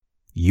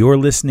You're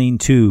listening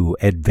to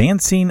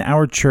Advancing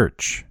Our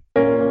Church.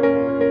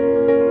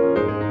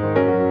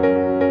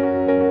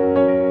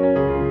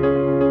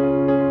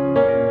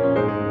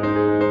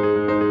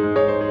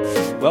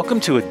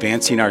 Welcome to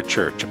Advancing Our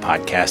Church, a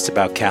podcast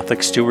about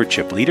Catholic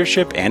stewardship,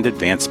 leadership, and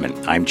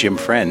advancement. I'm Jim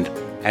Friend,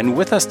 and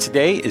with us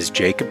today is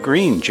Jacob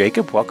Green.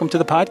 Jacob, welcome to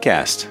the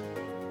podcast.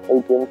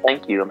 Hey, Jim,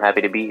 thank you. I'm happy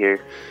to be here.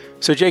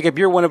 So, Jacob,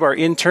 you're one of our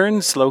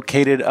interns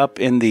located up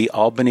in the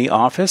Albany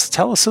office.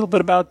 Tell us a little bit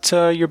about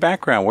your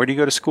background. Where do you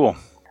go to school?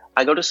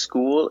 I go to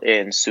school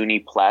in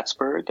SUNY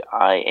Plattsburgh.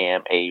 I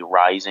am a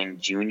rising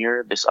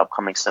junior this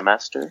upcoming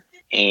semester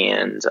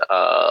and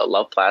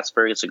love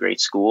Plattsburgh. It's a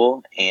great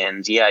school.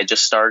 And yeah, I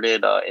just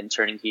started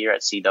interning here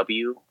at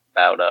CW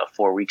about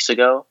 4 weeks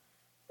ago.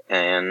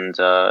 And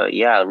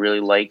yeah, I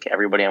really like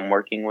everybody I'm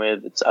working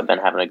with. I've been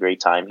having a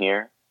great time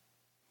here.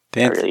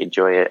 I really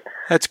enjoy it.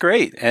 That's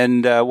great.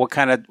 And what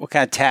kind of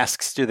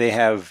tasks do they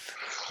have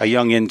a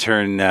young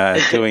intern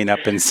doing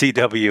up in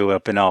CW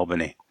up in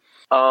Albany?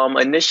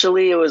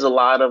 Initially, it was a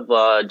lot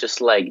of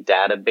just like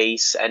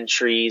database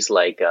entries.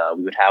 Like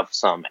we would have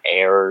some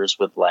errors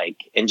with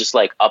just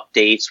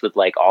updates with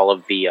all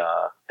of the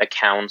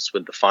accounts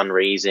with the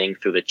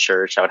fundraising through the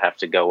church. I would have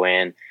to go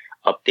in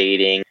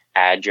updating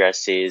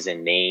addresses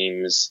and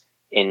names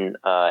in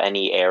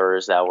any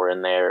errors that were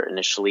in there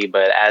initially.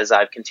 But as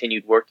I've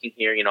continued working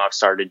here, I've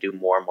started to do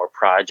more and more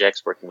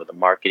projects, working with the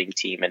marketing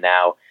team, and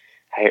now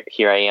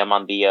here I am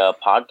on the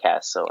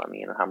podcast. So,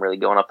 I'm really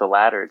going up the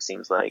ladder, it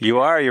seems like.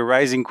 You're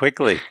rising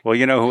quickly. Well,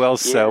 you know who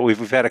else? Yeah.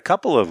 We've had a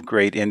couple of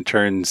great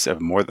interns,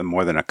 more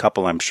than a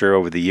couple, I'm sure,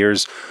 over the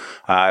years.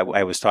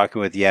 I was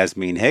talking with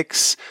Yasmin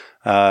Hicks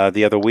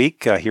the other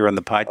week here on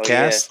the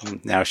podcast. Oh, yeah.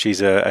 Now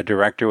she's a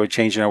director with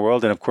Changing Our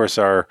World. And, of course,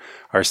 our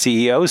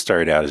CEO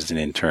started out as an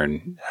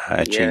intern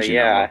at Changing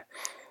Our World.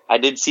 I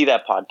did see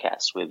that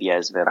podcast with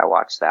Yasmin. I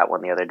watched that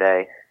one the other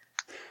day.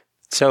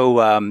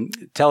 So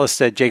tell us,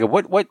 Jacob,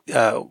 what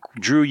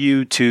drew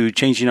you to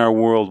Changing Our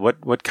World?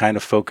 What kind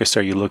of focus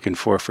are you looking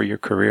for your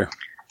career?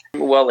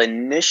 Well,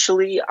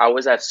 initially, I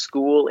was at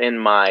school,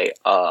 and my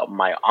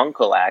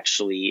uncle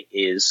actually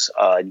is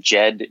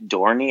Jed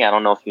Dorney. I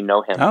don't know if you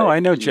know him. Oh,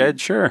 I know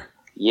Jed, sure.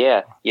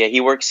 Yeah,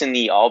 he works in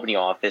the Albany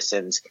office,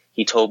 and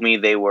he told me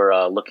they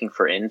were looking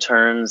for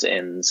interns,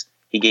 and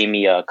he gave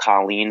me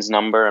Colleen's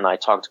number, and I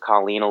talked to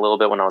Colleen a little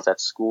bit when I was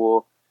at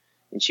school.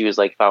 And she was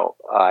like,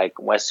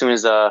 as soon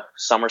as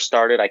summer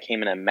started, I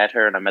came in and met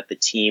her, and I met the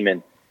team,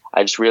 and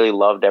I just really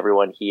loved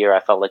everyone here. I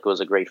felt like it was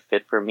a great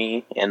fit for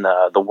me. And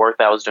the work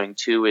that I was doing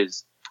too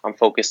is I'm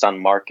focused on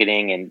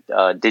marketing and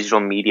digital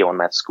media when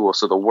I'm at school.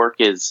 So the work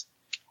is,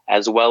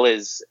 as well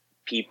as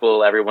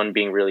people, everyone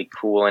being really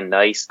cool and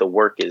nice, the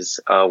work is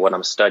what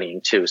I'm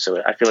studying too.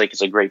 So I feel like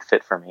it's a great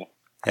fit for me.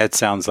 That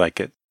sounds like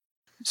it.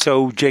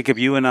 So, Jacob,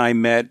 you and I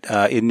met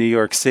in New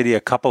York City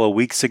a couple of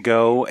weeks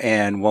ago,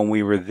 and when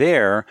we were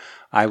there,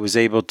 I was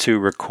able to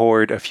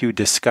record a few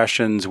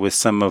discussions with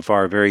some of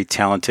our very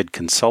talented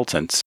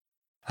consultants.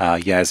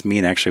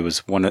 Yasmin actually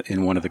was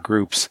in one of the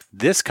groups.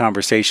 This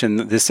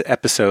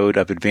episode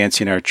of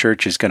Advancing Our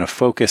Church is going to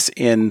focus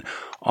in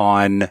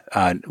on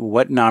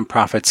what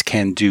nonprofits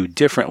can do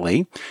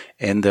differently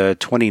in the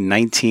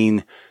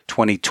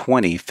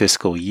 2019-2020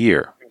 fiscal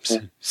year.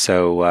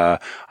 So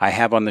I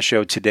have on the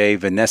show today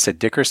Vanessa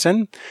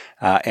Dickerson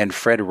and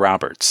Fred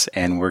Roberts,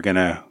 and we're going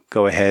to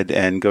go ahead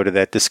and go to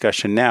that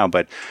discussion now.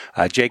 But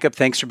Jacob,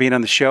 thanks for being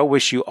on the show.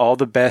 Wish you all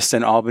the best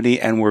in Albany,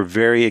 and we're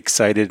very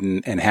excited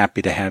and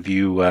happy to have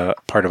you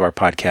part of our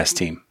podcast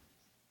team.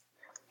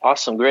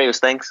 Awesome. Great.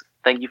 Thank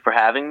you for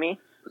having me. It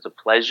was a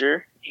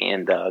pleasure,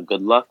 and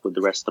good luck with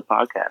the rest of the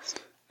podcast.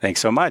 Thanks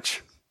so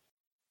much.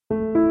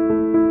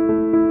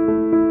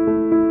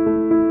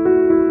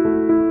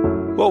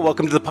 Well,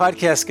 welcome to the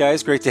podcast,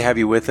 guys. Great to have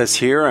you with us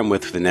here. I'm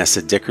with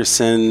Vanessa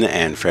Dickerson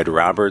and Fred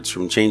Roberts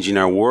from Changing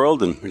Our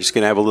World, and we're just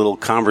going to have a little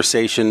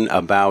conversation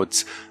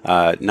about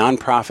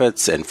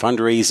nonprofits and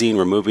fundraising.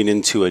 We're moving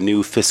into a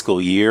new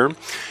fiscal year,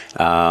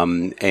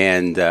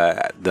 and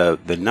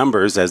the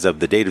numbers, as of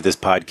the date of this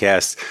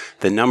podcast,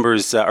 the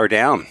numbers are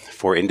down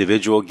for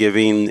individual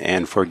giving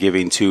and for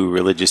giving to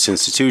religious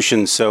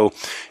institutions. So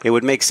it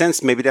would make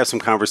sense maybe to have some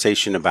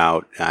conversation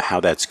about how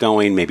that's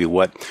going, maybe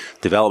what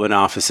development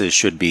offices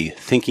should be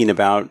thinking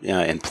about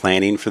and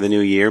planning for the new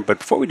year. But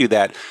before we do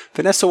that,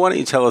 Vanessa, why don't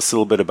you tell us a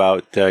little bit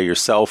about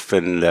yourself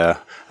and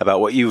about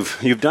what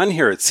you've done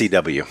here at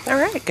CW? All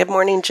right. Good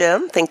morning,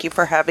 Jim. Thank you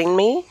for having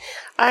me.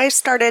 I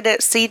started at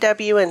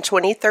CW in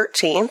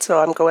 2013, so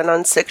I'm going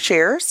on 6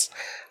 years.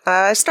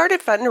 I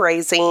started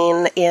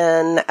fundraising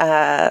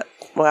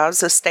I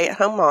was a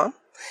stay-at-home mom.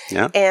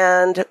 Yeah.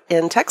 And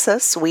in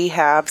Texas, we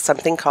have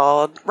something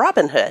called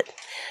Robin Hood,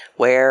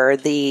 where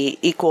the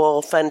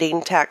equal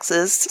funding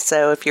taxes.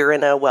 So if you're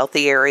in a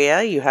wealthy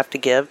area, you have to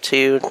give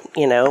to,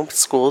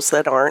 schools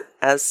that aren't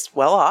as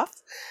well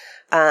off.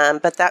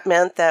 But that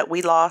meant that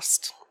we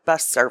lost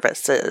bus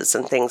services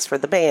and things for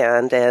the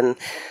band. And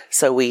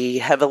so we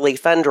heavily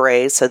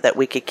fundraised so that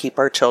we could keep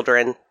our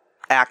children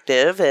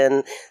active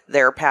in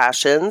their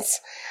passions.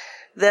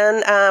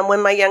 Then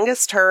when my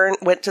youngest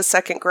went to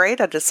second grade,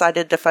 I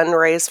decided to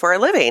fundraise for a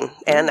living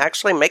and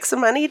actually make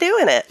some money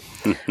doing it.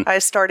 I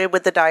started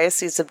with the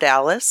Diocese of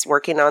Dallas,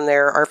 working on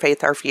their Our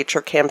Faith, Our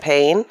Future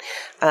campaign,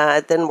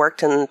 then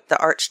worked in the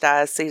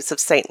Archdiocese of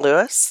St.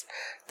 Louis,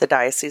 the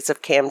Diocese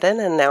of Camden,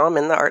 and now I'm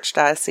in the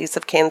Archdiocese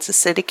of Kansas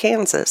City,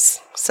 Kansas.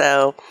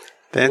 So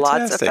Fantastic.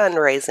 lots of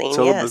fundraising,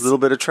 so yes. A little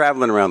bit of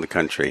traveling around the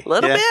country.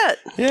 Little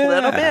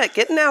bit,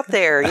 getting out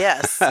there,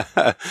 yes.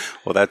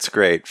 Well, that's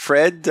great.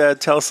 Fred,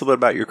 tell us a little bit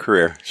about your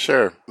career.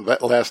 Sure.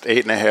 That last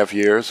 8.5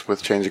 years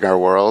with Changing Our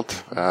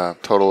World,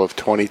 total of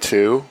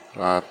 22,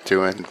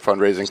 doing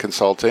fundraising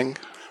consulting,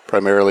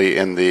 primarily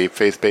in the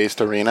faith-based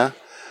arena.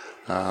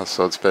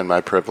 So it's been my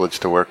privilege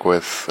to work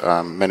with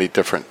many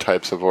different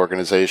types of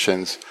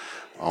organizations,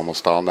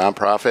 almost all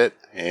nonprofit,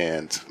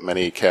 and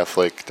many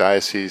Catholic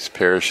dioceses,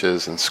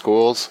 parishes, and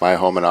schools. My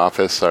home and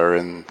office are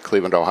in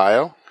Cleveland,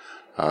 Ohio,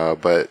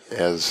 but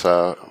as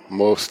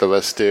most of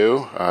us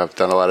do, I've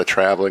done a lot of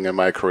traveling in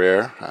my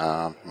career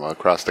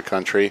across the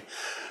country.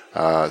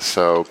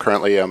 So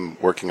currently I'm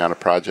working on a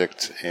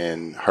project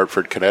in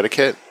Hartford,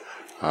 Connecticut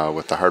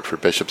with the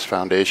Hartford Bishops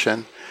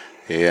Foundation,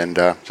 and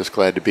just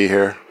glad to be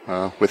here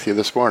with you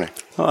this morning.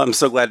 Well, I'm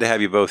so glad to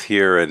have you both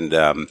here. And,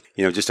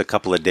 just a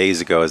couple of days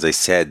ago, as I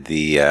said,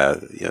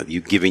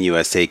 Giving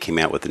USA came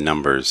out with the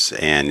numbers,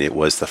 and it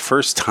was the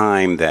first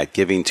time that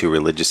giving to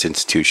religious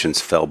institutions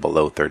fell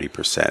below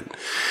 30%.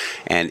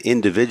 And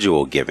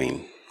individual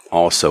giving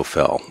also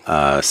fell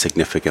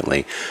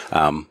significantly.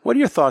 What are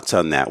your thoughts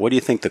on that? What do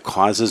you think the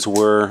causes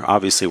were?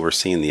 Obviously, we're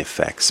seeing the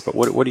effects, but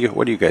what do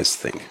you guys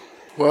think?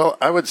 Well,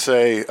 I would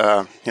say,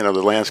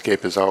 the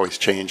landscape is always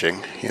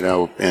changing.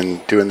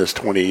 In doing this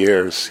 20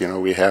 years,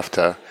 we have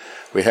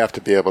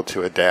to be able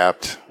to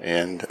adapt.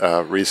 And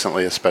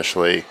recently,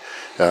 especially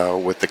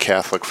with the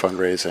Catholic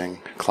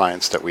fundraising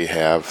clients that we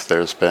have,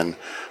 there's been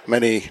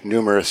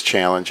numerous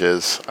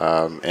challenges,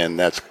 and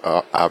that's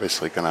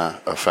obviously going to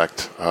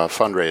affect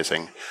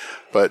fundraising.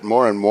 But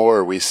more and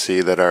more, we see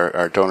that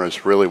our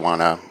donors really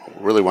want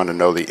to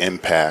know the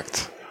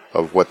impact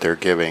of what they're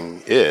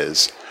giving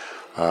is.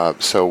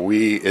 So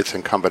it's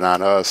incumbent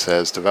on us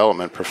as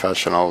development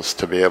professionals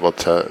to be able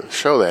to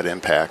show that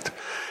impact.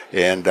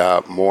 And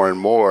more and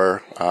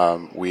more,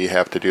 we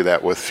have to do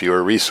that with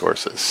fewer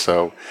resources.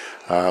 So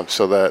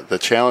the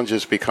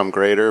challenges become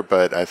greater,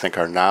 but I think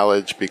our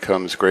knowledge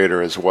becomes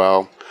greater as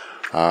well.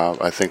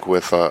 I think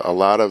with a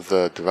lot of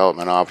the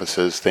development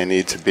offices, they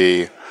need to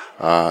be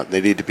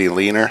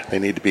leaner. They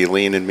need to be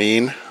lean and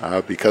mean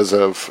because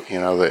of,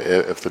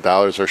 if the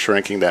dollars are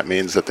shrinking, that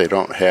means that they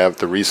don't have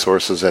the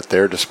resources at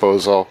their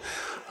disposal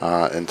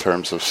in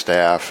terms of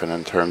staff and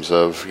in terms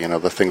of,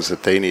 the things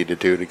that they need to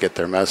do to get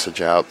their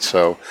message out.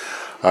 So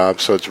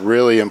it's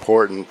really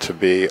important to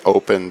be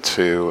open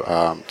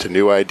to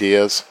new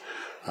ideas,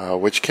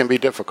 which can be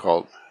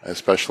difficult,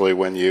 especially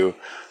when you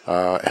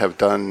have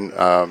done,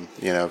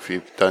 if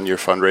you've done your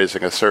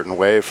fundraising a certain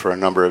way for a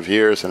number of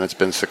years and it's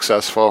been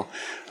successful,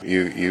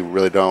 you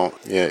really don't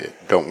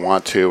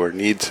want to or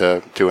need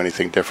to do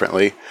anything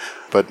differently.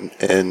 But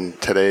in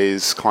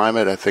today's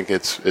climate, I think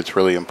it's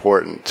really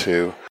important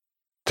to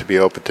be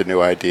open to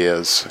new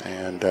ideas,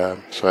 and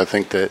so I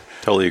think that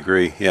totally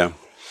agree. Yeah,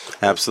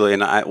 absolutely.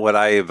 And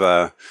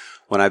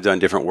when I've done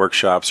different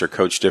workshops or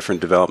coached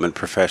different development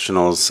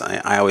professionals,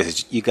 I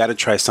always, you got to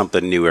try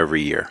something new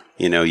every year.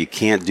 You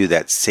can't do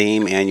that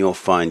same annual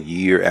fund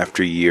year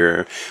after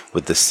year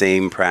with the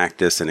same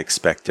practice and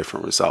expect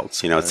different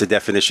results. It's the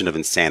definition of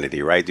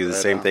insanity, right? Do the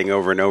same thing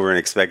over and over and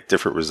expect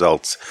different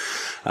results.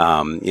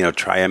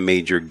 Try a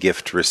major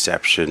gift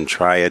reception,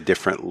 try a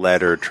different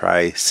letter,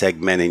 try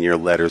segmenting your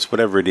letters,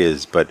 whatever it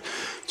is, but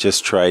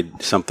just try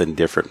something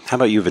different. How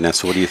about you,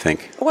 Vanessa? What do you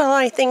think? Well,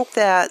 I think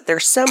that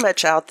there's so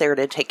much out there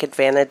to take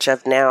advantage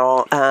of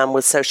now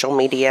with social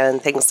media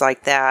and things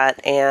like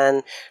that,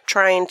 and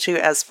trying to,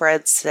 as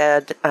Fred said,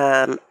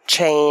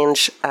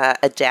 change,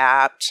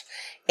 adapt,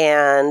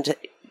 and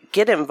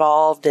get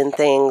involved in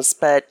things,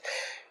 but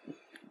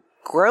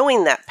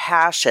growing that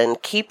passion,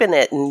 keeping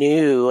it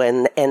new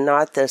and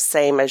not the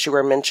same, as you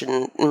were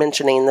mentioning,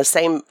 the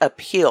same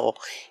appeal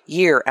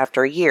year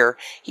after year.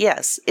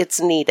 Yes,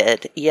 it's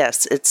needed.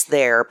 Yes, it's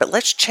there, but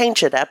let's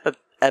change it up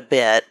a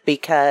bit,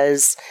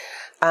 because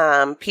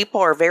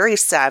people are very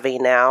savvy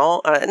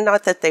now.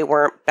 Not that they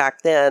weren't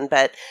back then,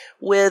 but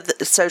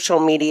with social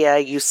media,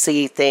 you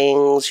see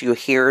things, you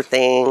hear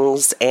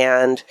things,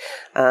 and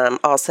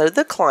also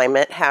the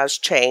climate has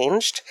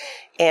changed.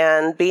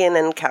 And being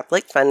in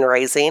Catholic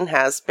fundraising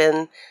has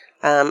been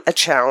a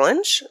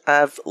challenge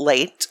of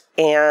late.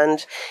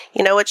 And,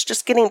 it's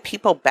just getting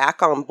people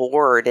back on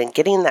board and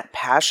getting that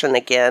passion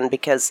again,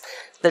 because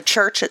the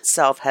church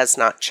itself has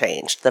not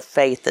changed. The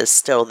faith is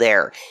still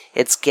there.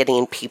 It's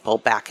getting people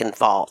back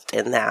involved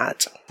in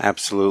that.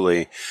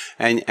 Absolutely.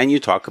 And you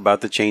talk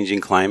about the changing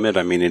climate.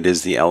 I mean, it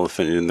is the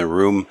elephant in the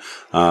room.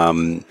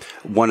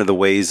 One of the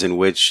ways in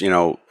which,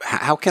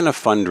 how can a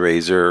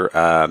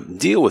fundraiser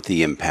deal with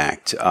the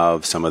impact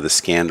of some of the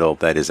scandal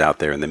that is out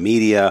there in the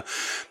media?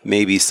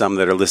 Maybe some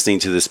that are listening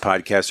to this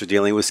podcast are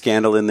dealing with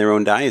scandal in their their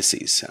own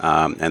diocese,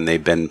 and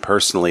they've been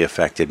personally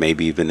affected,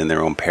 maybe even in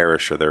their own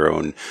parish or their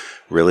own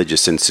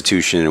religious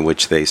institution in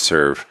which they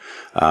serve.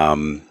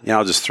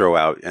 I'll just throw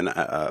out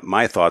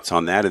my thoughts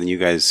on that, and then you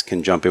guys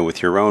can jump in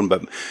with your own.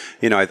 But,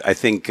 I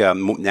think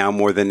now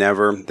more than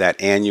ever,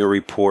 that annual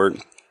report,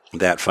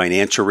 that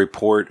financial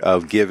report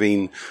of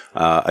giving,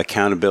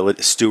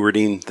 accountability,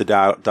 stewarding the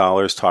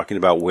dollars, talking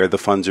about where the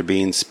funds are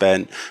being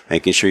spent,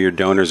 making sure your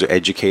donors are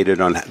educated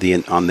on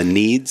the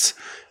needs,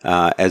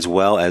 as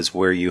well as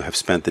where you have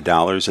spent the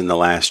dollars in the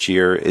last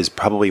year, is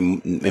probably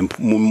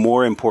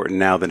more important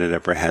now than it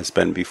ever has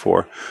been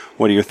before.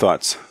 What are your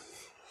thoughts?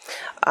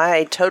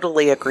 I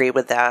totally agree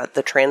with that.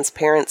 The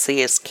transparency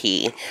is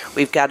key.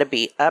 We've got to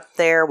be up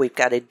there. We've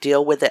got to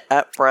deal with it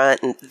up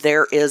front. And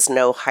there is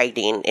no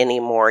hiding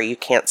anymore. You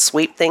can't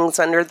sweep things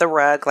under the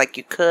rug like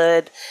you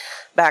could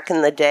back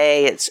in the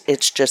day.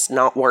 It's just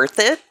not worth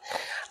it.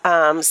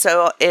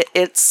 So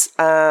it's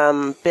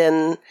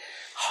been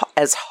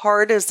as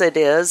hard as it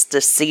is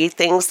to see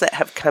things that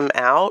have come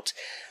out.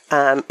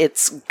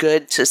 It's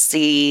good to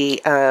see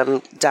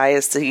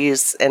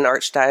diocese and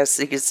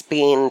archdiocese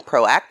being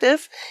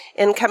proactive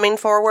in coming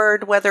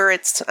forward, whether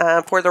it's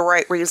for the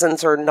right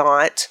reasons or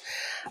not.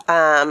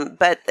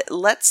 But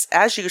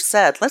as you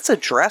said, let's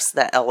address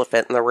that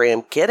elephant in the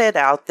room, get it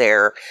out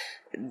there,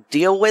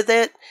 deal with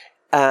it,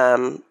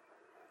 and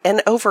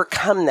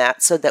overcome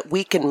that so that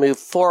we can move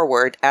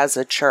forward as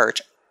a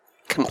church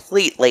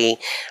completely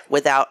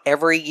without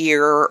every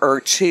year or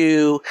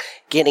two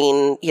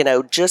getting,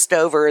 just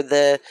over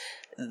the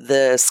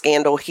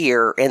scandal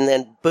here and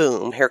then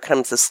boom, here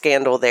comes the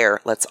scandal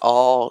there. Let's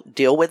all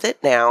deal with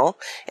it now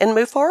and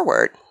move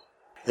forward.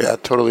 Yeah, I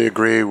totally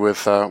agree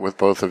with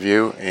both of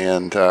you,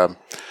 and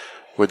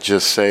would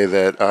just say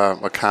that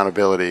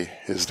accountability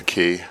is the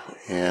key.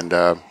 And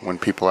when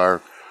people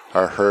are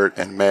hurt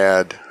and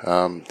mad,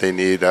 they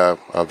need a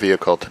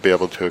vehicle to be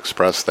able to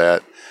express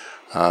that.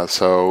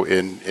 So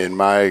in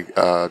my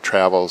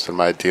travels and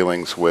my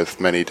dealings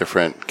with many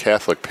different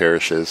Catholic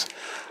parishes,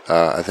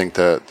 I think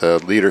the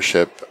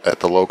leadership at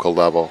the local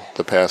level,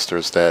 the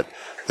pastors that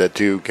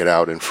do get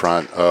out in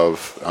front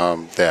of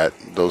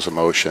those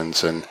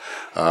emotions and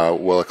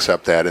will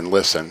accept that and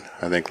listen.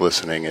 I think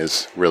listening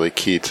is really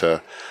key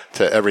to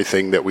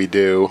everything that we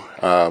do,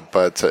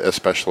 but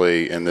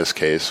especially in this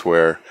case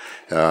where,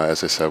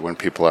 as I said, when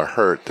people are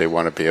hurt, they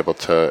want to be able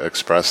to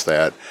express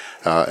that.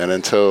 And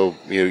until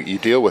you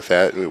deal with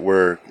that,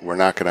 we're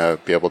not going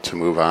to be able to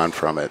move on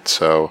from it.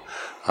 So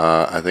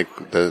I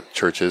think the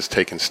church is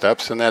taking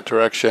steps in that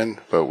direction,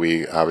 but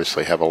we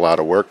obviously have a lot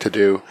of work to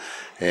do.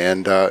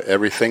 And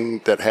everything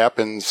that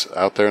happens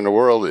out there in the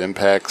world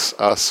impacts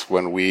us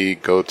when we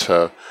go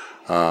to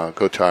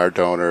our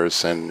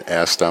donors and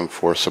ask them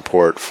for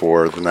support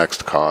for the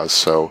next cause.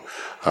 So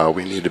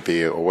we need to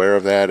be aware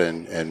of that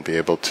and be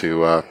able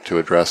to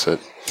address it.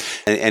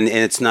 And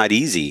it's not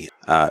easy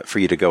for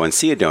you to go and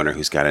see a donor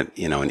who's got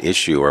an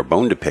issue or a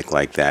bone to pick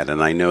like that.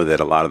 And I know that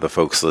a lot of the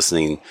folks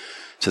listening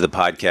to the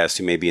podcast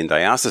who may be in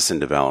diocesan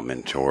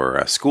development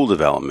or school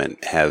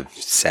development have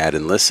sat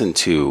and listened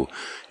to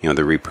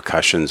the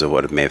repercussions of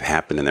what may have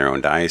happened in their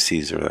own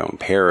diocese or their own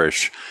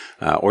parish,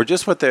 or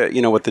just what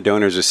the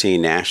donors are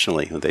seeing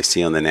nationally, what they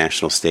see on the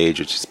national stage,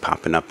 which is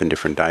popping up in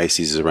different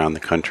dioceses around the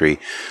country.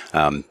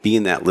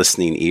 Being that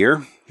listening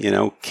ear,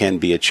 can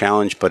be a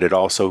challenge, but it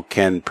also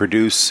can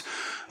produce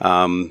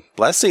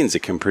blessings.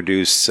 It can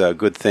produce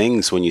good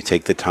things when you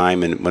take the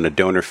time and when a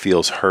donor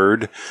feels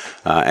heard,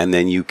 and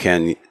then you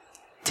can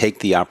take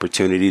the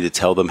opportunity to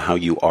tell them how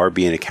you are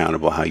being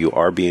accountable, how you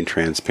are being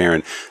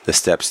transparent, the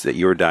steps that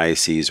your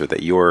diocese or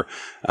that your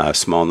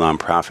small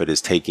nonprofit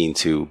is taking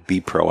to be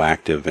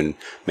proactive and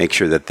make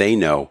sure that they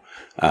know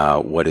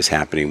what is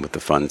happening with the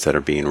funds that are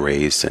being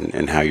raised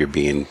and how you're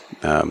being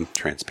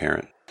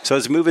transparent. So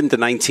as we move into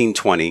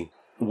 1920,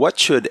 what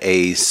should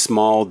a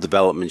small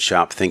development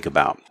shop think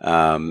about?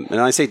 And when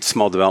I say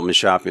small development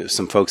shop,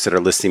 some folks that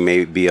are listening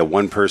may be a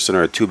one-person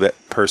or a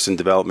two-person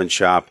development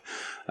shop,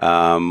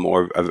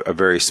 or a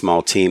very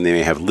small team. They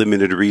may have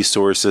limited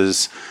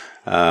resources.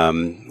 I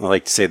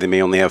like to say they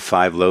may only have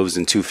 5 loaves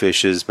and 2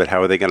 fishes, but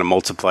how are they going to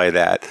multiply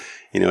that,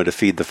 to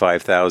feed the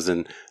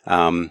 5,000?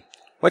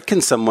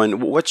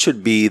 What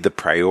should be the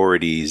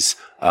priorities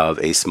of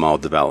a small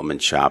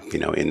development shop,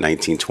 in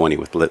 1920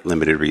 with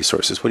limited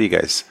resources? What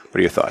are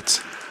your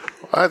thoughts?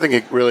 I think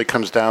it really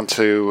comes down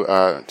to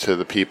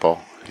the people.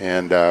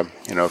 And,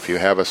 if you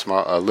have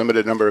a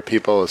limited number of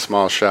people, a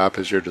small shop,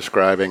 as you're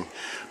describing,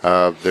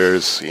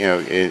 there's,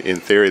 in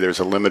theory, there's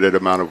a limited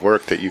amount of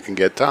work that you can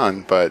get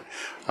done. But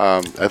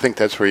I think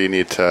that's where you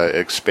need to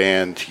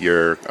expand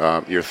your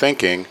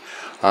thinking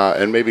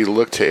and maybe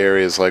look to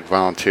areas like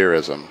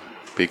volunteerism,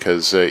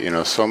 because,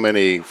 so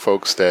many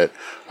folks that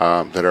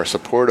are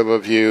supportive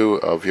of you,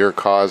 of your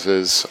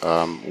causes,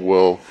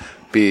 will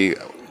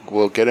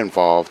get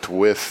involved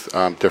with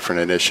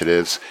different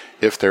initiatives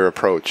if they're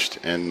approached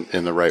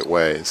in the right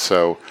way.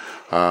 So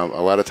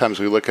A lot of times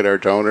we look at our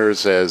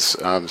donors as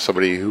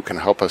somebody who can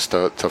help us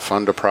to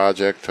fund a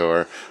project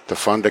or to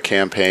fund a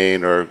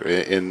campaign or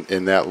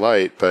in that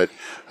light. But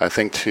I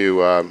think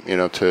to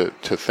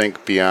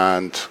think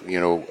beyond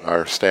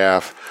our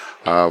staff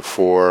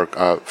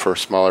for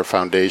smaller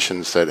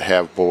foundations that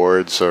have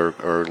boards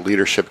or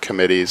leadership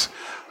committees,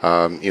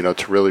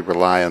 to really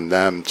rely on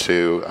them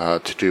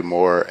to do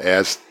more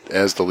as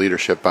the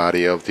leadership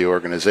body of the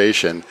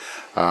organization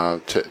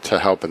to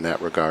help in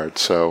that regard.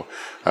 So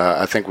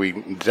I think we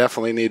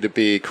definitely need to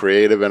be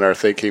creative in our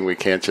thinking. We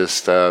can't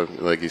just,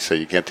 like you say,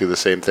 you can't do the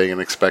same thing and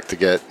expect to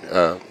get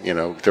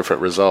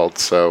different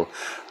results. So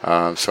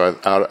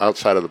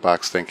outside of the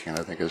box thinking,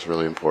 I think, is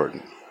really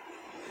important.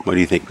 What do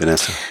you think,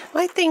 Vanessa?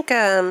 I think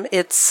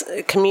it's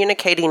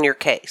communicating your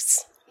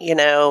case.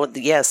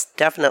 Yes,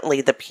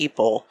 definitely the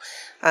people,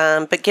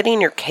 but getting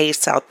your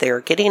case out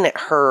there, getting it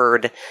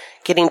heard,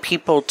 getting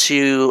people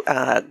to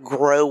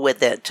grow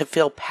with it, to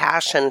feel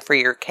passion for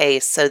your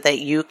case so that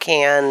you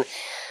can,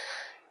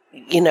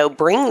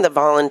 bring the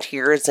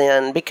volunteers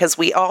in, because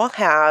we all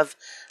have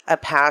a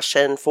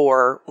passion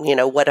for,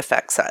 what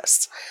affects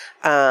us.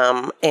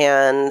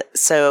 And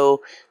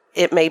so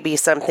it may be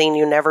something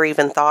you never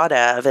even thought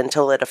of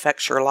until it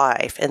affects your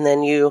life. And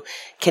then you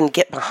can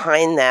get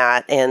behind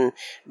that and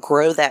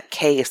grow that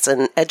case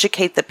and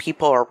educate the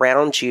people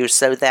around you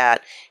so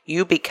that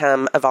you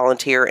become a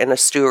volunteer and a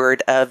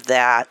steward of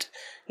that,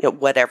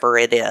 whatever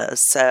it is.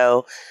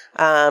 So,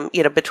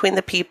 between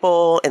the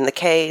people and the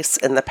case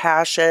and the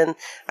passion,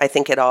 I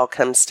think it all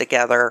comes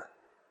together.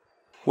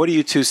 What are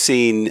you two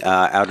seeing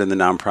out in the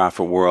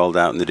nonprofit world,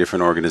 out in the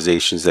different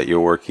organizations that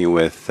you're working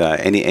with?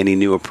 Any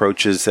new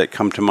approaches that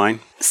come to mind?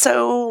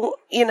 So,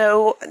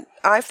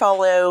 I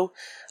follow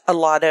a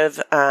lot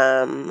of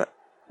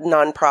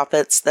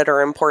nonprofits that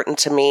are important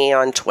to me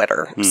on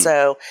Twitter.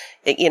 So,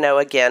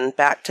 again,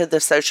 back to the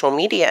social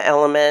media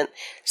element,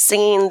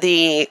 seeing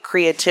the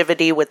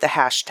creativity with the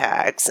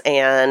hashtags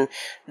and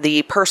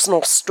the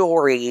personal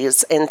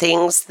stories and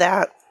things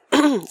that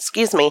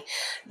excuse me,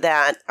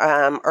 that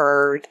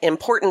are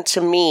important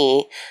to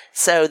me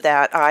so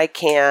that I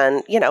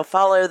can,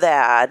 follow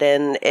that.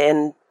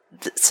 And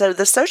so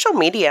the social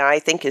media, I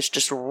think, is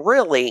just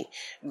really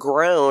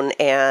grown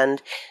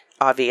and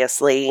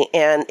obviously.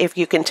 And if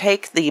you can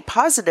take the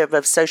positive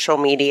of social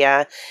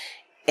media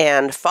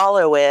and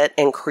follow it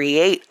and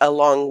create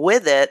along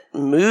with it,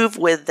 move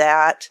with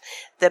that,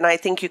 then I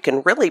think you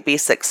can really be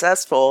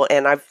successful.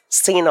 And I've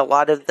seen a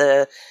lot of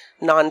the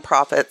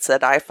nonprofits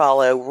that I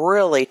follow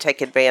really take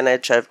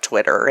advantage of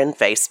Twitter and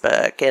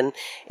Facebook and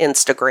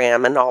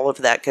Instagram and all of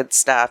that good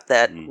stuff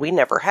that we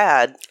never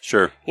had.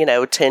 Sure.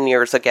 10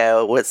 years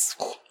ago was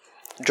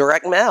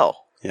direct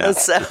mail. Yeah.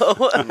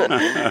 So,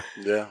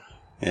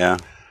 yeah.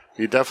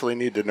 You definitely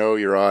need to know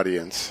your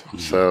audience. Mm-hmm.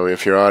 So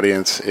if your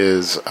audience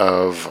is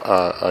of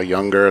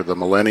younger, the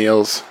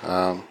millennials,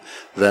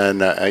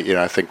 then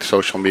I think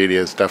social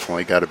media has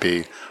definitely got to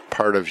be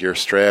part of your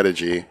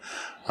strategy.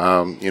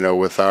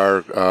 With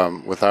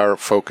our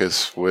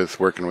focus with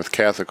working with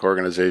Catholic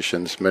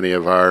organizations, many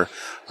of our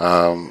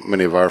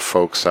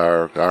folks,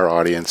 our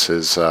audience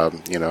is,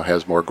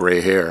 has more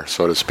gray hair,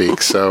 so to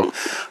speak. So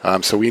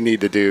we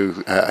need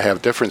to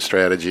have different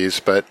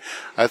strategies. But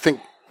I think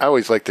I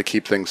always like to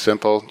keep things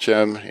simple,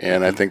 Jim,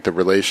 and I think the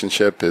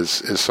relationship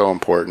is so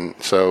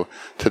important. So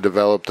to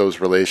develop those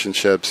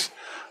relationships,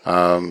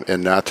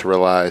 and not to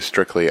rely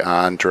strictly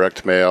on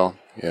direct mail.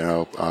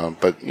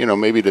 But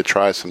maybe to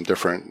try some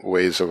different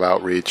ways of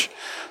outreach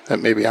that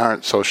maybe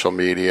aren't social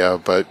media,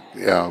 but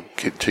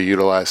to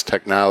utilize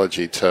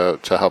technology to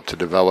help to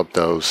develop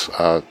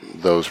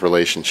those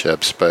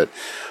relationships. But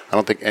I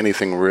don't think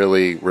anything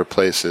really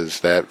replaces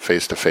that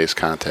face-to-face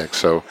contact.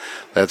 So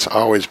that's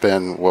always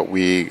been what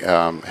we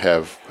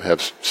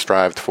have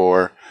strived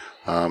for.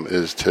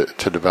 Is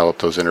to develop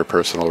those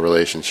interpersonal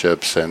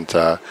relationships and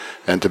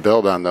to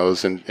build on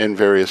those in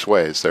various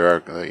ways. There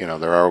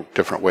are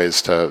different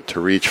ways to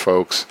reach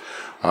folks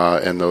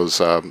in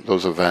those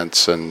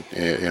events and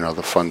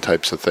the fun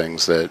types of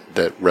things that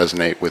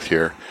resonate with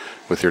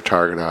your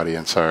target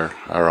audience are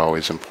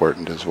always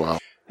important as well.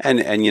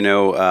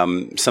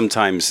 And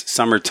sometimes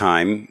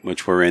summertime,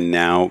 which we're in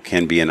now,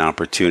 can be an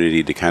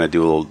opportunity to kind of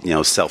do a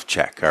little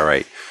self-check. All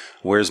right.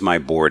 Where's my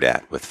board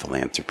at with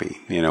philanthropy?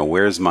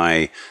 Where's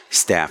my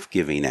staff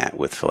giving at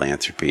with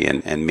philanthropy?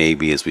 And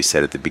maybe, as we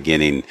said at the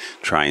beginning,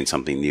 trying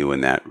something new in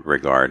that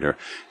regard. Or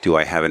do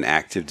I have an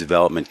active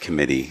development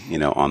committee,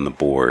 on the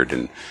board?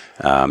 And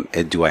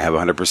do I have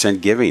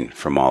 100% giving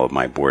from all of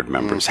my board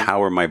members? Mm-hmm.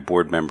 How are my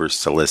board members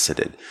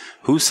solicited?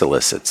 Who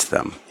solicits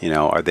them?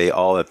 Are they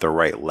all at the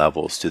right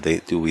levels?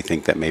 Do we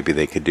think that maybe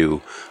they could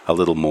do a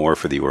little more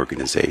for the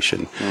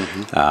organization?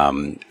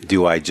 Mm-hmm.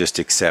 Do I just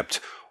accept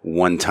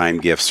one-time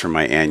gifts for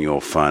my annual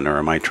fund, or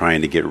am I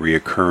trying to get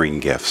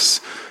reoccurring gifts?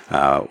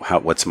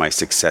 What's my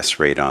success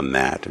rate on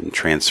that, and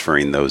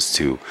transferring those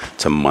to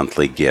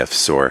monthly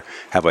gifts? Or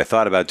have I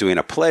thought about doing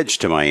a pledge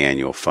to my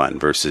annual fund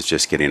versus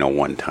just getting a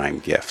one-time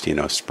gift?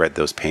 Spread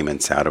those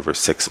payments out over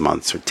 6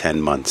 months or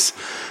 10 months,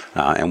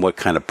 and what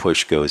kind of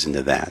push goes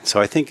into that? So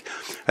I think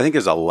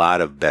there's a lot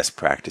of best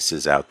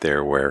practices out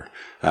there where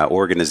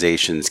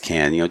organizations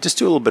can, just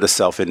do a little bit of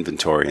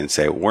self-inventory and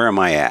say, where am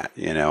I at?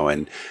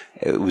 And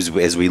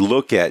as we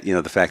look at,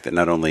 the fact that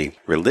not only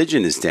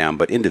religion is down,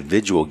 but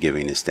individual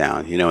giving is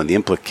down, and the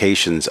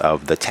implications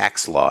of the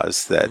tax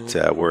laws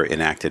that were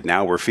enacted.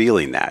 Now we're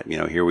feeling that,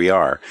 here we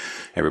are.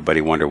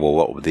 Everybody wondered, well,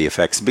 what would the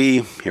effects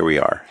be? Here we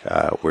are.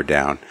 We're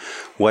down.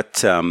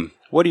 What are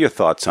your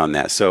thoughts on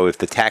that? So if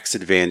the tax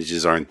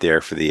advantages aren't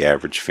there for the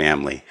average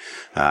family,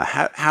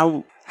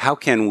 how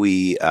can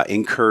we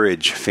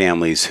encourage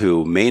families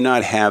who may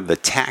not have the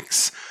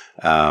tax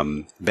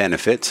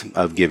benefit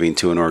of giving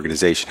to an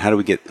organization? How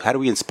do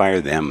we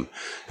inspire them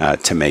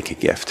to make a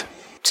gift?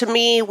 To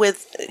me,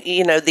 with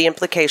the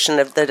implication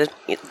of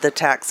the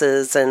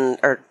taxes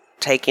are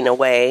taking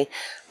away,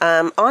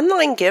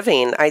 online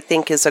giving I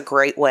think is a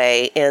great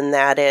way in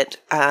that it.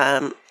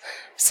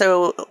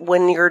 So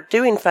when you're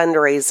doing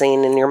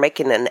fundraising and you're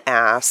making an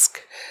ask,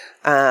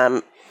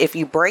 if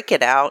you break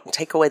it out and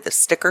take away the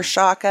sticker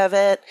shock of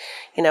it,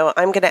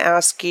 I'm going to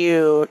ask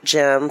you,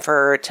 Jim,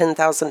 for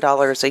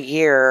 $10,000 a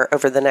year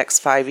over the next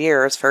 5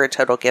 years for a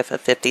total gift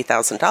of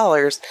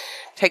 $50,000,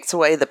 takes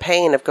away the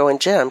pain of going,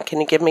 Jim,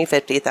 can you give me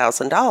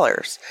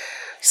 $50,000?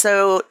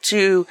 So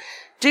to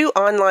do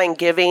online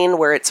giving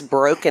where it's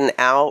broken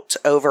out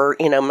over,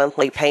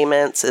 monthly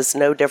payments is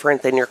no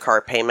different than your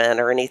car payment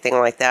or anything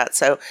like that.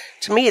 So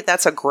to me,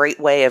 that's a great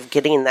way of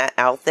getting that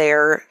out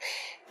there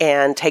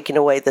and taking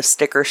away the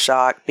sticker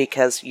shock,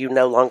 because you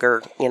no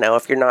longer,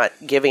 if you're not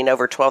giving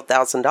over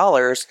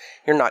 $12,000,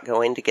 you're not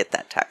going to get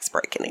that tax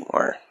break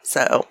anymore.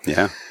 So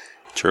yeah,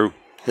 true.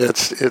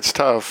 It's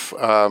tough.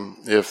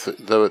 If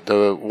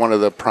the one of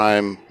the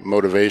prime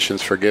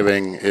motivations for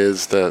giving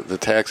is the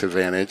tax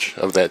advantage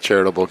of that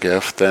charitable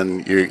gift,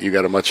 then you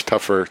got a much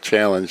tougher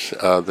challenge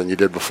than you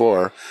did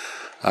before.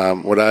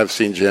 What I've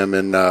seen, Jim,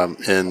 in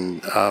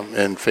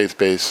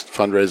faith-based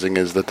fundraising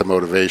is that the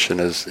motivation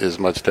is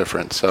much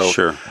different. So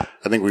sure.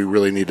 I think we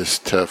really need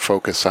to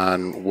focus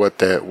on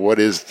what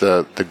is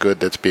the good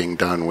that's being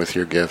done with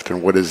your gift,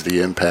 and what is the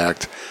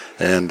impact.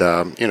 And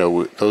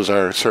those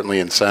are certainly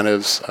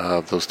incentives,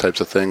 those types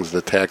of things,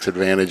 the tax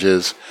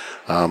advantages,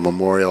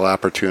 memorial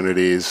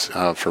opportunities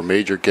for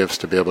major gifts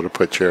to be able to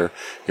put your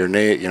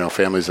name.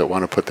 Families that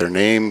want to put their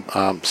name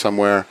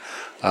somewhere.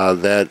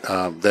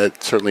 That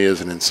certainly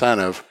is an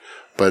incentive,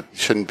 but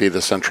shouldn't be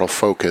the central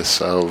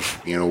focus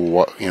of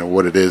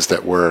what it is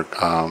that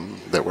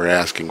we're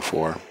asking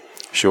for.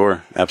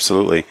 Sure,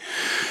 absolutely.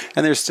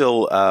 And there's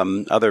still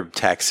other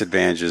tax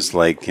advantages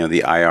like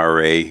the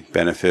IRA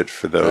benefit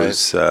for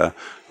those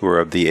who are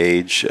of the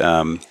age.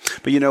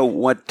 But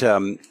what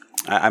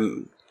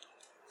I'm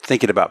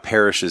thinking about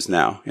parishes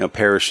now.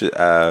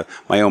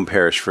 My own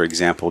parish, for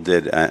example,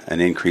 did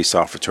an increased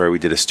offertory. We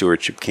did a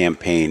stewardship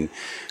campaign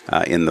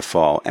in the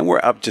fall, and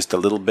we're up just a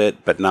little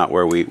bit, but not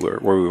where we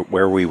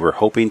were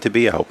hoping to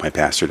be. I hope my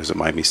pastor doesn't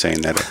mind me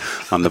saying that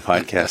on the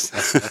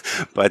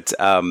podcast. But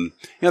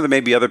there may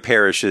be other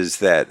parishes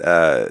that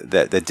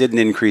did an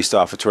increased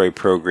offertory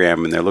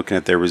program, and they're looking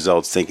at their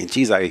results, thinking,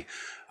 "Geez, I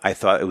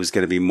thought it was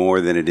going to be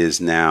more than it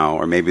is now,"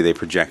 or maybe they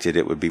projected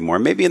it would be more.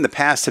 Maybe in the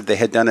past, if they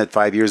had done it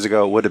 5 years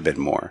ago, it would have been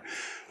more.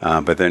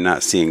 But they're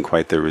not seeing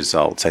quite the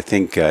results. I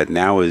think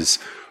now is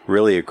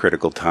really a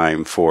critical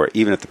time for,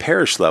 even at the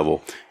parish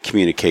level,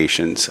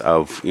 communications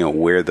of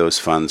where those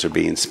funds are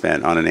being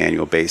spent on an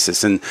annual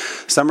basis. And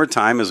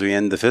summertime, as we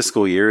end the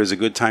fiscal year, is a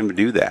good time to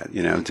do that.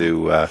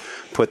 To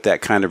put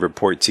that kind of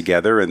report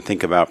together and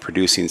think about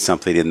producing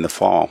something in the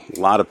fall. A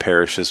lot of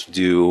parishes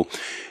do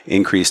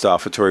increased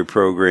offertory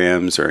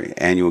programs or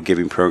annual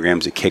giving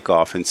programs that kick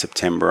off in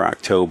September,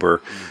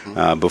 October,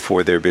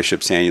 before their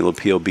bishop's annual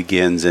appeal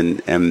begins.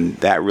 And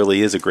that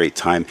really is a great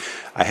time.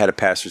 I had a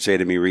pastor say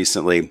to me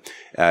recently,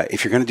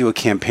 if you're going to do a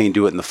campaign,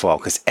 do it in the fall,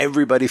 because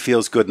everybody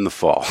feels good in the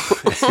fall.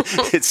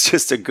 It's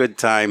just a good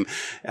time.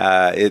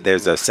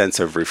 There's a sense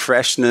of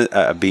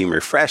being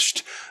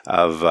refreshed,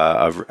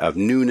 of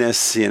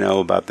newness,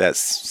 about that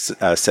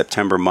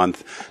September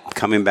month,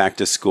 coming back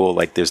to school.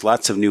 Like, there's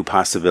lots of new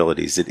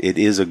possibilities. It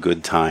is a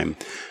good time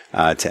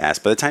to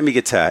ask. By the time you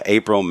get to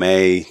April,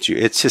 May, June,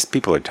 it's just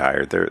people are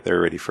tired. They're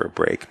ready for a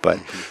break. But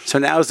so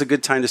now is a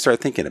good time to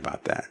start thinking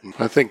about that.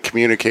 I think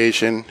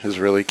communication is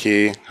really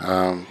key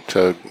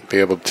to be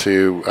able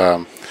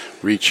to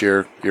reach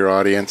your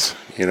audience,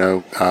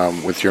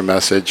 with your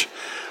message,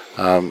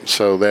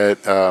 so that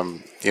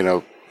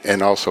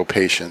and also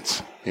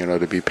patience,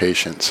 to be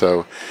patient.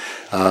 So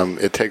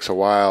it takes a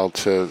while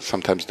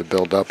sometimes to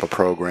build up a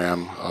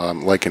program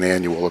like an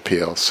annual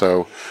appeal.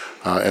 So.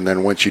 And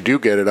then once you do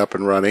get it up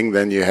and running,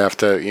 then you have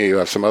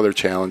some other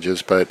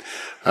challenges. But,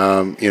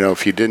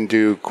 if you didn't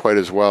do quite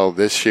as well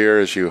this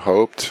year as you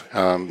hoped,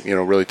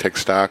 really take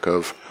stock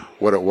of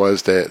what it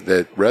was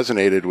that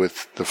resonated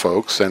with the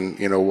folks, and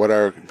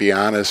be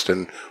honest,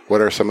 and what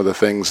are some of the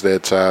things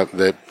that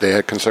they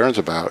had concerns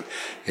about,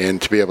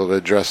 and to be able to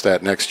address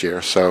that next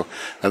year. So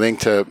I think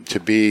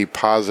to be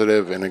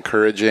positive and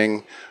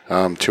encouraging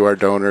to our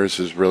donors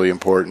is really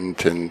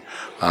important, and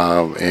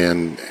not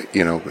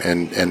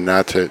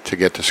to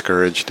get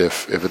discouraged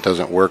if it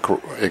doesn't work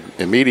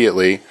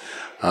immediately.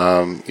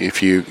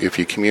 If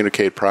you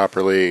communicate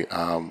properly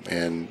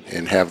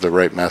and have the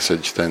right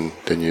message, then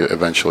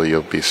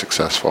you'll be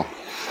successful.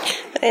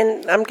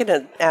 And I'm going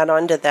to add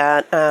on to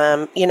that.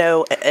 An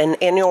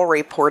annual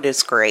report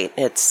is great.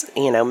 It's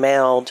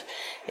mailed.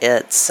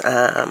 It's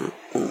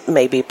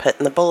maybe put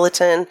in the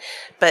bulletin.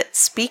 But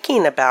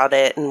speaking about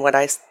it, and what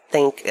I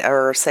think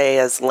or say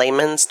as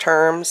layman's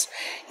terms,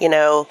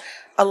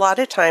 a lot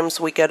of times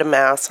we go to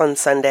Mass on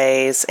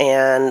Sundays,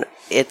 and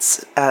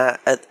it's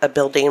a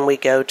building we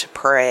go to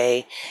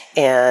pray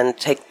and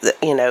take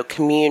the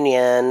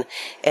communion,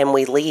 and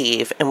we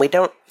leave, and we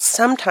don't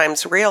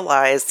sometimes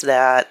realize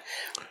that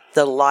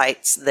the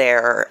lights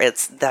there,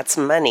 that's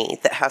money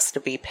that has to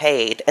be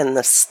paid, and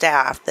the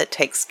staff that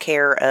takes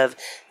care of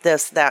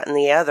this, that, and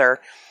the other.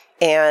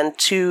 And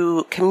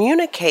to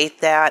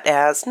communicate that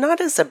as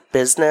not as a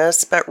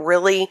business, but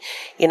really,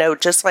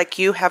 just like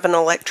you have an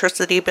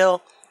electricity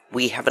bill,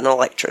 we have an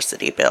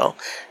electricity bill.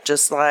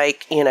 Just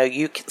like,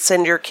 you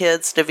send your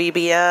kids to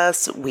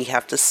VBS, we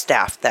have to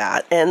staff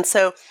that. And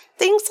so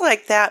things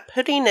like that,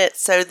 putting it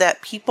so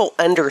that people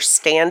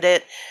understand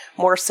it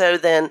more so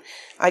than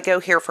I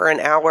go here for an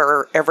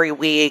hour every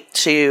week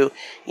to,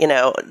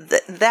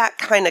 that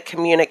kind of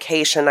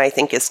communication I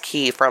think is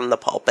key from the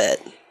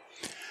pulpit.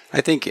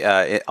 I think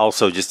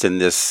also just in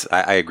this,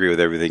 I agree with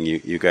everything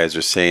you guys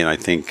are saying. I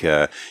think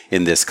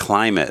in this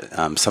climate,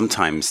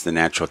 sometimes the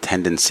natural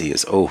tendency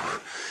is,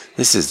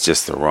 this is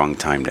just the wrong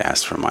time to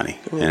ask for money.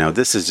 Mm-hmm.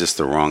 This is just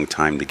the wrong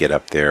time to get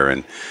up there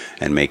and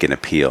make an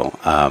appeal.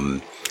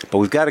 But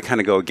we've got to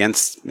kind of go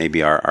against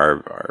maybe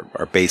our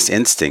base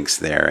instincts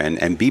there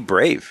and be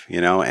brave,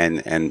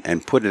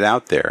 and put it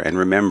out there and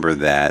remember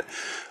that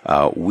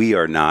we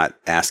are not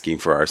asking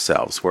for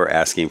ourselves. We're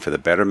asking for the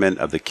betterment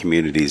of the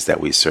communities that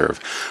we serve.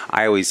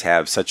 I always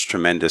have such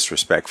tremendous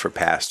respect for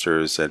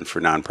pastors and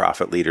for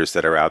nonprofit leaders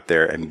that are out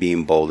there and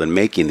being bold and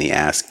making the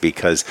ask,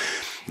 because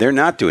they're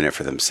not doing it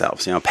for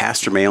themselves.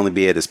 Pastor may only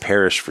be at his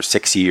parish for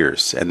 6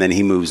 years, and then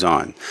he moves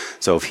on.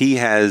 So if he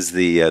has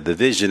the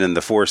vision and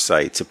the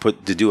foresight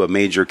to do a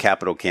major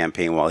capital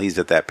campaign while he's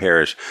at that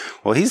parish,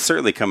 well, he's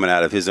certainly coming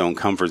out of his own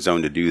comfort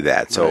zone to do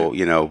that. So,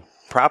 right.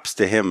 Props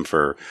to him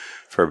for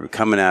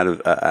coming out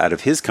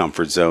of his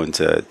comfort zone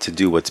to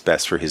do what's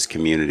best for his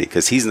community,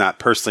 because he's not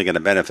personally going to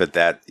benefit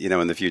that,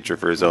 in the future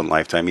for his own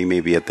lifetime. He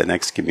may be at the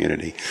next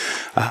community.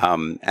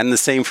 And the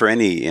same for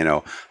any,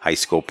 high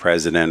school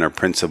president or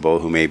principal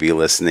who may be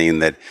listening,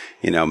 that,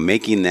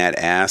 making that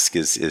ask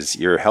is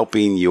you're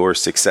helping your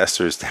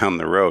successors down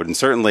the road. And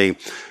certainly,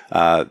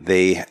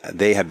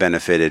 they have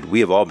benefited. We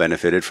have all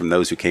benefited from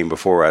those who came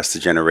before us, the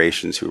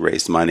generations who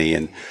raised money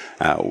and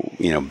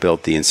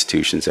built the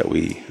institutions that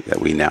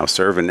we now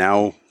serve. And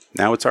now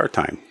it's our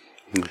time.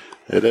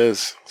 It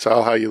is. It's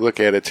all how you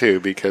look at it too,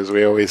 because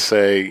we always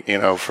say,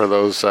 for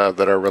those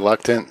that are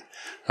reluctant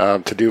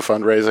to do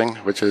fundraising,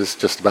 which is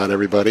just about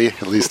everybody,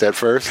 at least at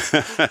first,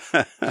 to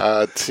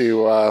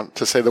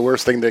say the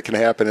worst thing that can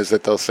happen is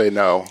that they'll say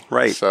no.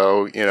 Right.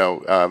 So,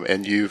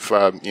 and you've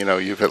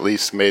at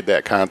least made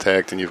that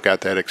contact, and you've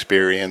got that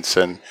experience,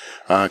 and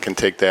can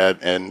take that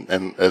and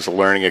as a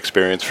learning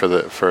experience for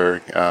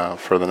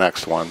the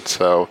next one.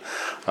 So,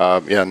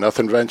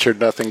 nothing ventured,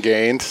 nothing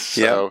gained.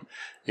 So. Yep.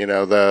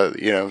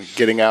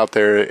 Getting out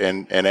there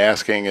and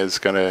asking is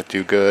going to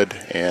do good.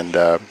 And,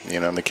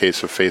 in the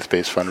case of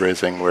faith-based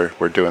fundraising,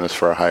 we're doing this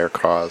for a higher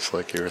cause,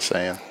 like you were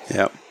saying.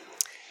 Yep.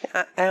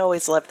 I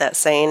always love that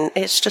saying.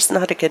 It's just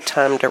not a good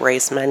time to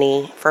raise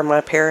money for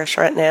my parish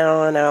right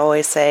now. And I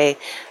always say,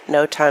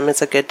 no time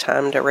is a good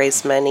time to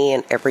raise money,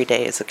 and every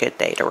day is a good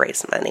day to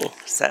raise money.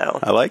 So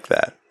I like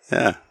that.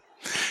 Yeah.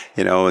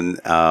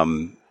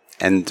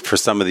 And for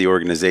some of the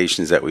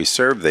organizations that we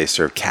serve, they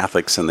serve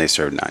Catholics and they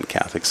serve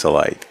non-Catholics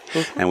alike.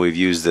 Mm-hmm. And we've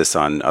used this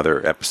on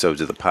other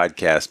episodes of the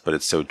podcast, but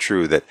it's so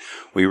true that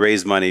we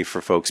raise money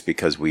for folks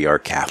because we are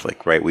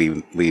Catholic, right?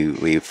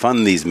 We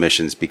fund these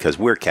missions because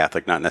we're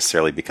Catholic, not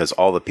necessarily because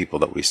all the people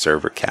that we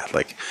serve are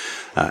Catholic.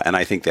 And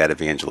I think that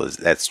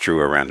that's true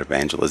around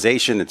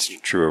evangelization. It's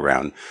true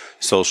around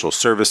social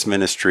service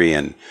ministry,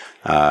 and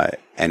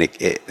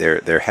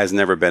there has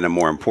never been a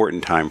more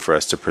important time for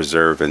us to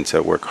preserve and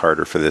to work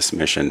harder for this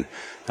mission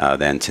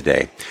than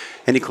today.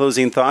 Any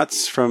closing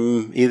thoughts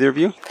from either of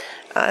you?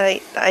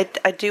 I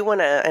do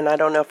want to, and I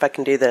don't know if I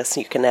can do this,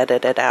 you can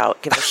edit it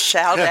out, give a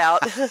shout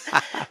out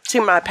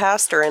to my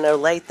pastor in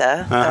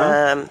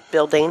Olathe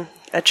building.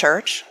 a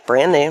church,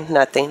 brand new,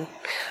 nothing,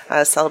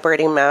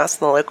 celebrating Mass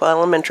in the local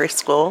elementary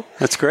school.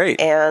 That's great.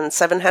 And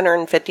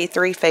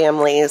 753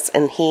 families,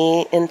 and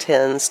he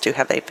intends to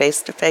have a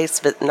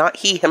face-to-face, not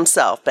he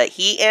himself, but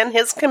he and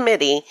his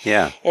committee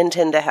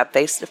intend to have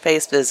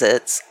face-to-face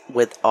visits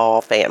with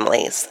all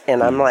families.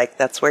 And I'm like,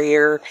 that's where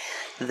your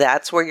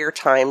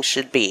time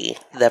should be,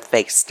 the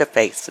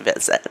face-to-face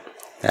visit.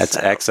 That's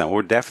excellent.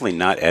 We're definitely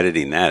not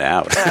editing that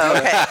out. Oh,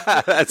 okay.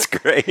 That's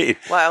great.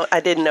 Well, I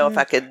didn't know if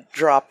I could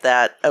drop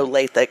that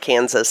Olathe,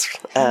 Kansas.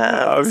 Sure.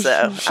 I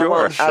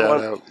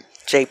want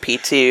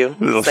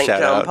JP2, St.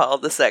 John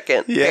Paul II,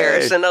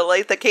 Parish in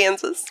Olathe,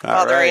 Kansas.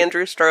 Father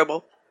Andrew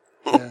Strobel.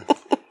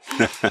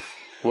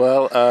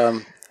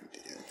 Well,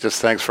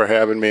 just thanks for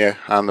having me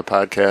on the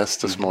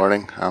podcast this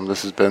morning.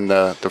 This has been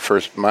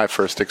my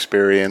first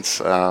experience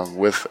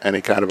with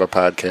any kind of a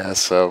podcast,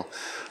 so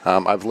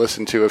I've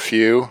listened to a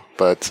few,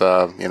 but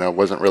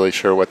wasn't really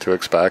sure what to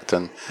expect,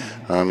 and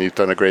you've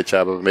done a great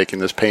job of making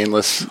this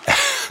painless.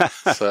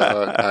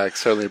 So I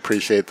certainly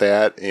appreciate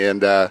that,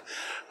 and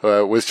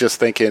was just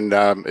thinking,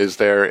 is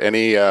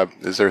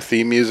there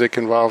theme music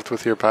involved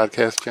with your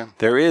podcast, Jim?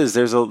 There is.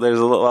 There's a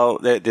little.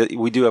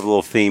 We do have a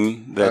little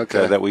theme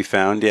that we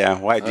found. Yeah.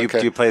 Why do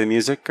you play the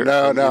music? Or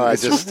no. I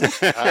just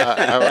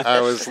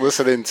I was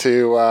listening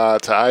to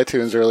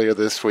iTunes earlier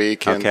this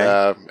week,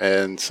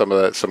 and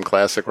some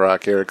classic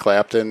rock. Eric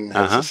Clapton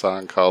has a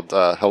song called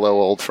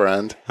 "Hello, Old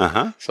Friend."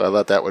 So I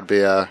thought that would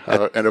be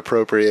an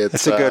appropriate.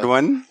 That's a good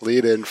one.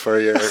 Lead in for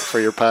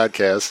your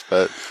podcast,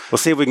 but we'll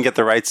see if we can get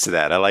the rights to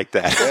that. I like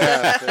that.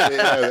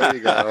 Yeah, there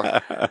you go.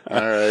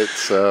 All right.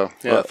 So,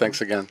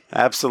 thanks again.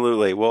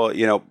 Absolutely. Well,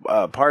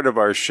 part of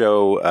our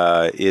show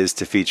is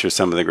to feature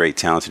some of the great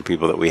talented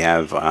people that we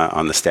have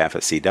on the staff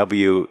at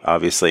CW.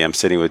 Obviously, I'm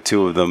sitting with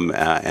two of them,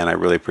 and I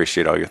really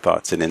appreciate all your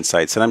thoughts and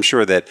insights. And I'm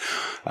sure that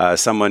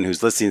someone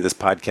who's listening to this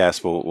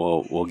podcast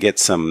will get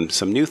some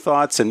new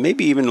thoughts and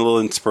maybe even a little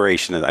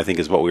inspiration, I think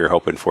is what we were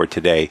hoping for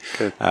today,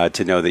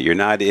 to know that you're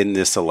not in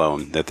this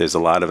alone, that there's a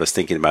lot of us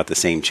thinking about the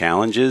same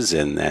challenges,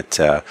 and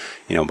that,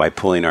 by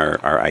pulling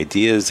our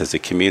ideas as a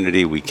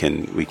community, we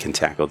can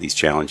tackle these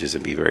challenges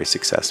and be very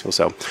successful.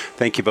 So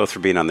thank you both for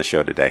being on the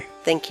show today.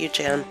 Thank you,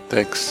 Jim.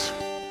 Thanks.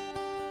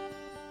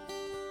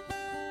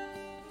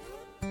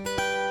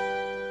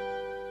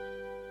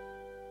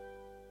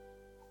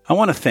 I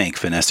want to thank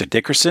Vanessa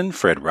Dickerson,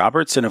 Fred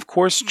Roberts, and of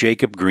course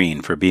Jacob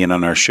Green for being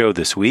on our show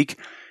this week.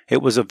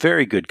 It was a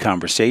very good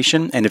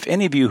conversation, and if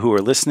any of you who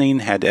are listening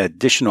had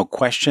additional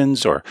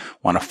questions or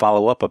want to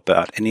follow up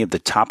about any of the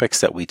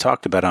topics that we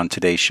talked about on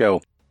today's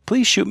show,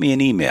 please shoot me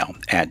an email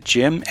at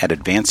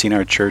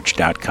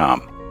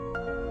jim@advancingourchurch.com.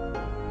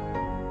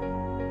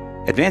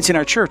 Advancing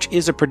Our Church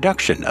is a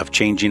production of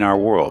Changing Our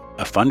World,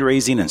 a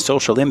fundraising and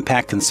social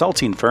impact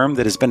consulting firm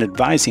that has been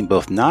advising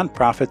both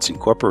nonprofits and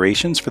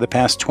corporations for the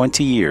past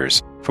 20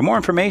 years. For more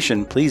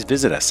information, please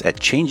visit us at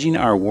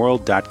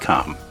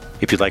changingourworld.com.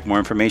 If you'd like more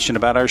information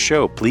about our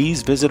show,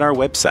 please visit our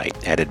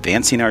website at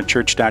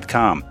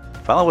advancingourchurch.com.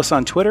 Follow us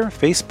on Twitter,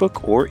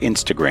 Facebook, or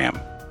Instagram.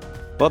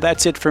 Well,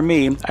 that's it for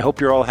me. I hope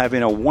you're all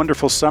having a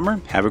wonderful summer.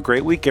 Have a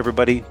great week,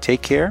 everybody.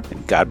 Take care,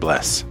 and God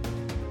bless.